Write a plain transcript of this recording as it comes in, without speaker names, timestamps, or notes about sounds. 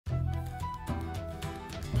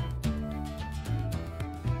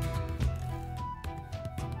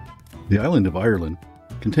The island of Ireland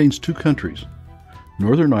contains two countries,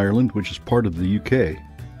 Northern Ireland, which is part of the UK,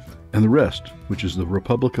 and the rest, which is the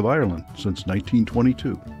Republic of Ireland since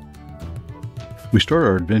 1922. We start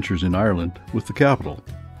our adventures in Ireland with the capital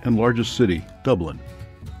and largest city, Dublin.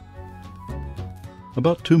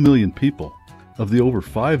 About 2 million people of the over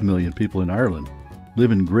 5 million people in Ireland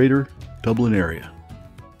live in Greater Dublin area.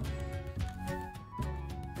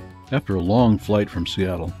 After a long flight from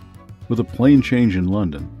Seattle, with a plane change in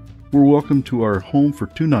London, we're welcomed to our home for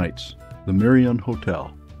 2 nights, the Marriott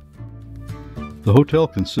Hotel. The hotel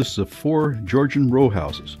consists of 4 Georgian row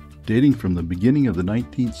houses dating from the beginning of the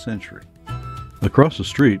 19th century. Across the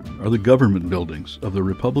street are the government buildings of the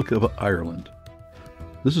Republic of Ireland.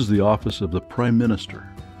 This is the office of the Prime Minister.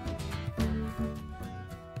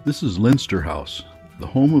 This is Leinster House, the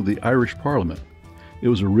home of the Irish Parliament. It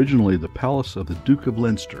was originally the palace of the Duke of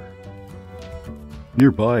Leinster.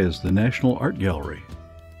 Nearby is the National Art Gallery.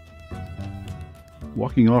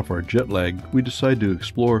 Walking off our jet lag, we decide to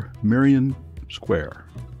explore Merrion Square.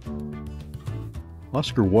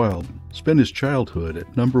 Oscar Wilde spent his childhood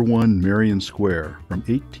at No. 1 Merrion Square from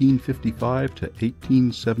 1855 to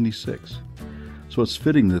 1876, so it's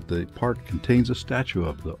fitting that the park contains a statue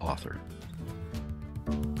of the author.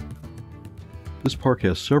 This park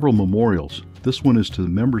has several memorials. This one is to the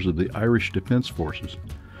members of the Irish Defence Forces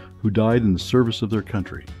who died in the service of their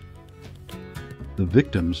country. The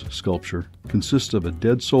Victims sculpture consists of a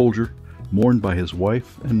dead soldier mourned by his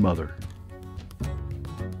wife and mother.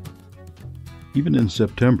 Even in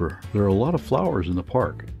September, there are a lot of flowers in the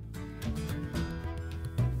park.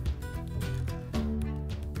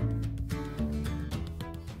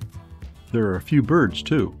 There are a few birds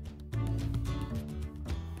too.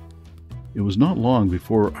 It was not long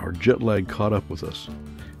before our jet lag caught up with us,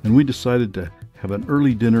 and we decided to have an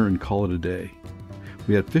early dinner and call it a day.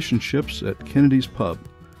 We had fish and chips at Kennedy's Pub,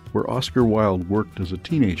 where Oscar Wilde worked as a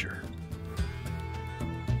teenager.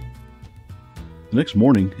 The next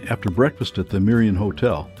morning, after breakfast at the Merrion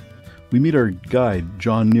Hotel, we meet our guide,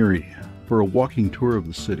 John Neary, for a walking tour of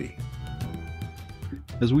the city.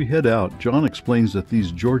 As we head out, John explains that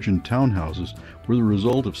these Georgian townhouses were the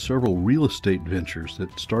result of several real estate ventures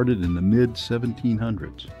that started in the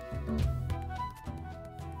mid-1700s.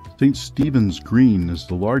 St. Stephen's Green is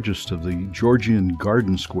the largest of the Georgian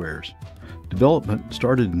garden squares. Development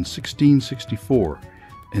started in 1664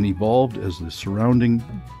 and evolved as the surrounding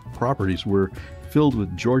properties were filled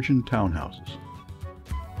with Georgian townhouses.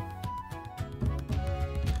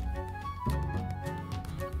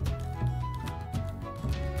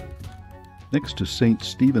 Next to St.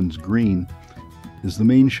 Stephen's Green is the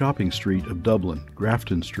main shopping street of Dublin,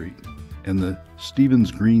 Grafton Street, and the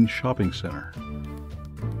Stephen's Green Shopping Centre.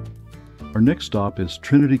 Our next stop is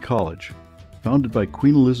Trinity College, founded by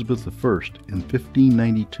Queen Elizabeth I in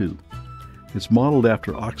 1592. It's modeled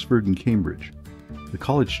after Oxford and Cambridge. The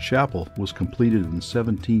college chapel was completed in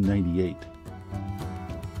 1798.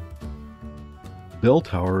 Bell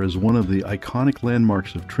Tower is one of the iconic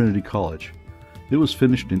landmarks of Trinity College. It was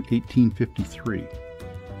finished in 1853.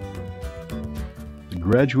 The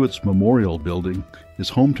Graduates Memorial Building is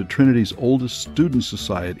home to Trinity's oldest student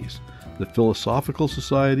societies, the Philosophical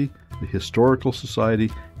Society, the Historical Society,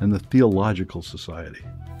 and the Theological Society.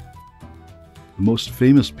 The most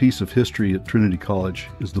famous piece of history at Trinity College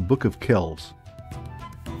is the Book of Kells.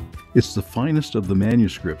 It's the finest of the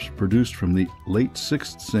manuscripts produced from the late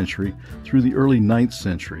 6th century through the early 9th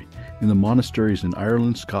century in the monasteries in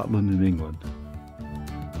Ireland, Scotland, and England.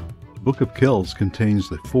 The Book of Kells contains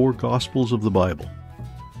the 4 Gospels of the Bible.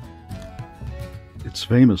 It's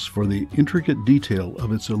famous for the intricate detail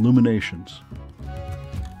of its illuminations.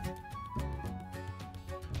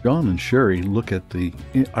 John and Sherry look at the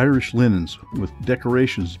Irish linens with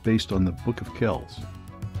decorations based on the Book of Kells.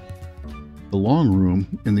 The long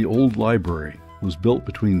room in the old library was built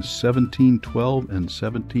between 1712 and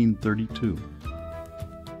 1732.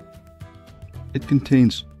 It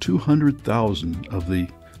contains 200,000 of the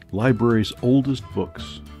library's oldest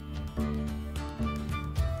books.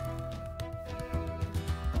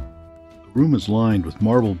 The room is lined with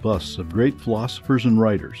marble busts of great philosophers and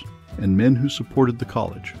writers, and men who supported the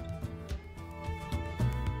college.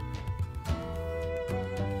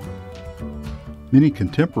 Many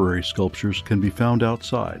contemporary sculptures can be found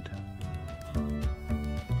outside.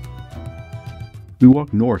 We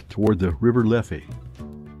walk north toward the River Liffey.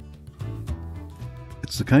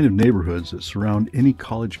 It's the kind of neighborhoods that surround any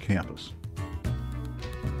college campus.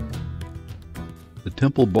 The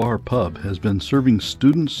Temple Bar Pub has been serving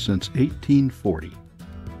students since 1840.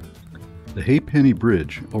 The Halfpenny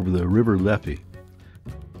Bridge over the River Liffey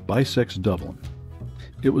bisects Dublin.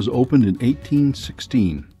 It was opened in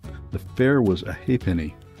 1816 The fare was a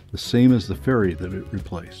halfpenny, the same as the ferry that it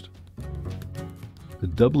replaced. The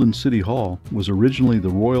Dublin City Hall was originally the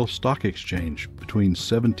Royal Stock Exchange between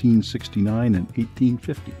 1769 and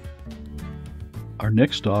 1850. Our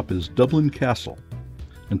next stop is Dublin Castle.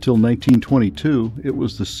 Until 1922, it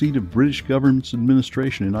was the seat of British government's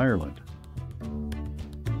administration in Ireland.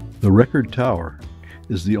 The Record Tower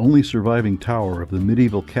is the only surviving tower of the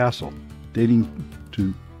medieval castle, dating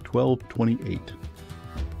to 1228.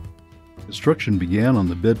 Construction began on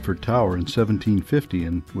the Bedford Tower in 1750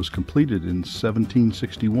 and was completed in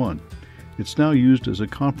 1761. It's now used as a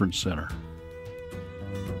conference center.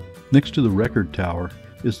 Next to the Record Tower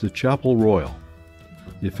is the Chapel Royal,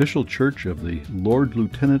 the official church of the Lord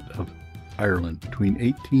Lieutenant of Ireland between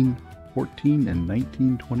 1814 and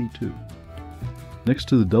 1922. Next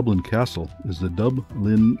to the Dublin Castle is the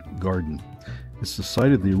Dublin Garden. It's the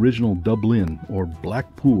site of the original Dublin, or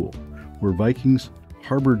Black Pool, where Vikings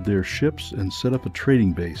harbored their ships and set up a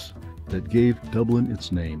trading base that gave Dublin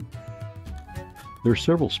its name. There are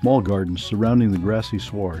several small gardens surrounding the grassy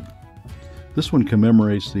sward. This one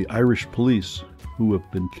commemorates the Irish police who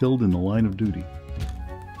have been killed in the line of duty.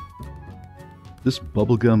 This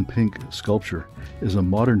bubblegum pink sculpture is a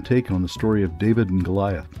modern take on the story of David and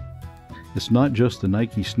Goliath. It's not just the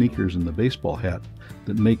Nike sneakers and the baseball hat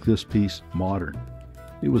that make this piece modern.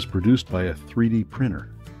 It was produced by a 3D printer.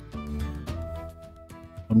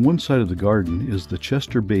 On one side of the garden is the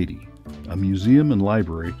Chester Beatty, a museum and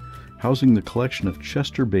library housing the collection of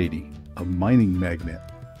Chester Beatty, a mining magnate.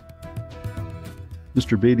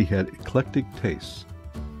 Mr. Beatty had eclectic tastes,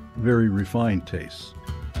 very refined tastes.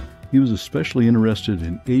 He was especially interested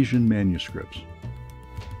in Asian manuscripts.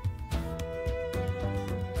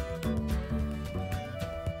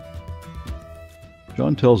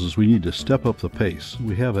 John tells us we need to step up the pace.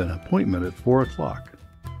 We have an appointment at 4 o'clock.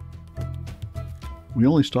 We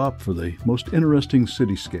only stop for the most interesting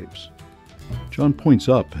cityscapes. John points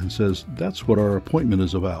up and says that's what our appointment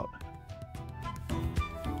is about.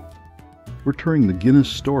 We're touring the Guinness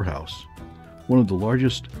Storehouse, one of the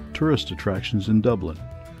largest tourist attractions in Dublin.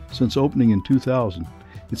 Since opening in 2000,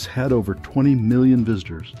 it's had over 20 million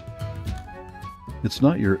visitors. It's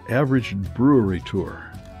not your average brewery tour.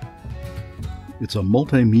 It's a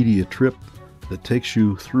multimedia trip that takes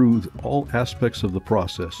you through all aspects of the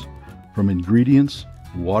process, from ingredients,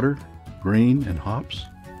 water, grain, and hops,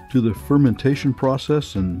 to the fermentation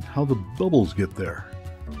process and how the bubbles get there.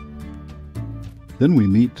 Then we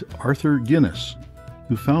meet Arthur Guinness,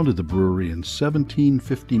 who founded the brewery in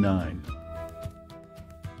 1759.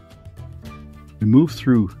 We move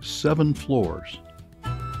through 7 floors.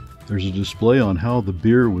 There's a display on how the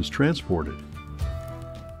beer was transported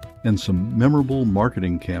and some memorable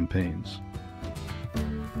marketing campaigns.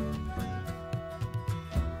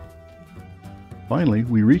 Finally,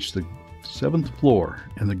 we reach the 7th floor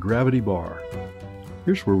and the Gravity Bar.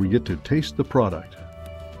 Here's where we get to taste the product.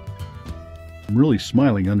 I'm really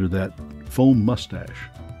smiling under that foam mustache.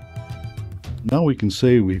 Now we can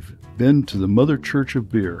say we've been to the Mother Church of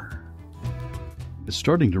Beer. It's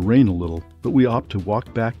starting to rain a little, but we opt to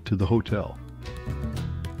walk back to the hotel.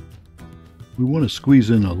 We want to squeeze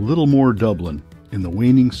in a little more Dublin in the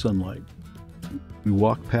waning sunlight. We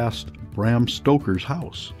walk past Bram Stoker's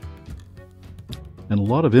house and a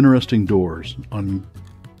lot of interesting doors on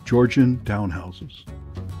Georgian townhouses.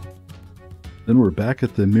 Then we're back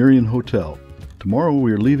at the Marion Hotel. Tomorrow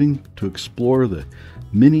we are leaving to explore the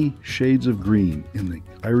many shades of green in the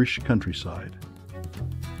Irish countryside.